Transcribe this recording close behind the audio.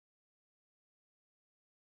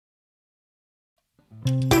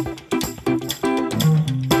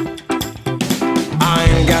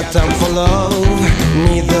got time for love,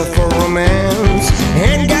 neither for romance.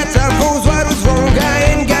 Ain't got time for what was wrong.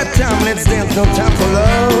 I ain't got time, let's dance, no time for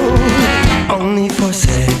love, only for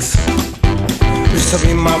sex. So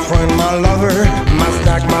be my friend, my lover, my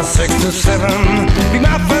snack, my 6 to 7. Be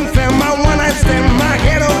my fun fan, my one night stand, my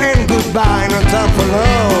hello and goodbye. No time for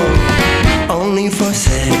love, only for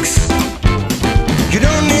sex. You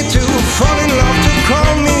don't need to fall in love to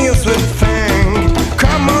call me a sweet thing.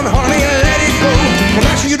 Come on honey, let it go, and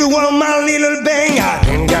I'll show you the world, my little bang. I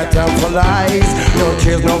ain't got time for lies, no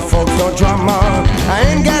tears, no folks, no drama. I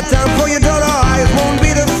ain't got time for your dollar eyes, won't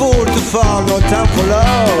be the fool to fall. No time for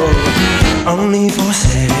love, only for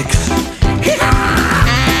sex.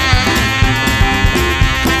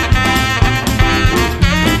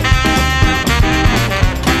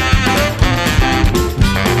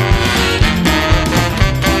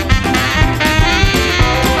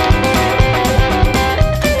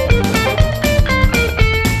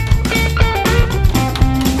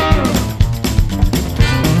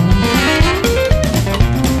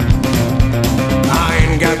 I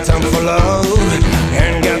ain't got time for love,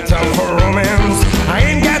 ain't got time for romance. I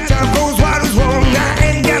ain't got time for what is wrong. I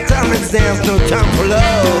ain't got time, let's dance, no time for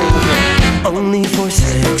love, only for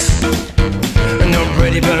sex. No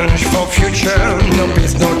pretty bunch for future, no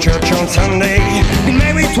peace, no church on Sunday. Been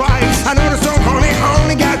married twice, I know the song honey,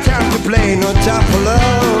 only got time to play. No time for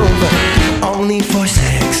love, only for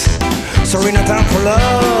sex. Sorry, no time for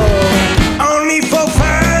love, only for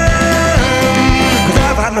fun. 'Cause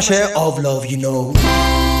I've had my share of love, you know.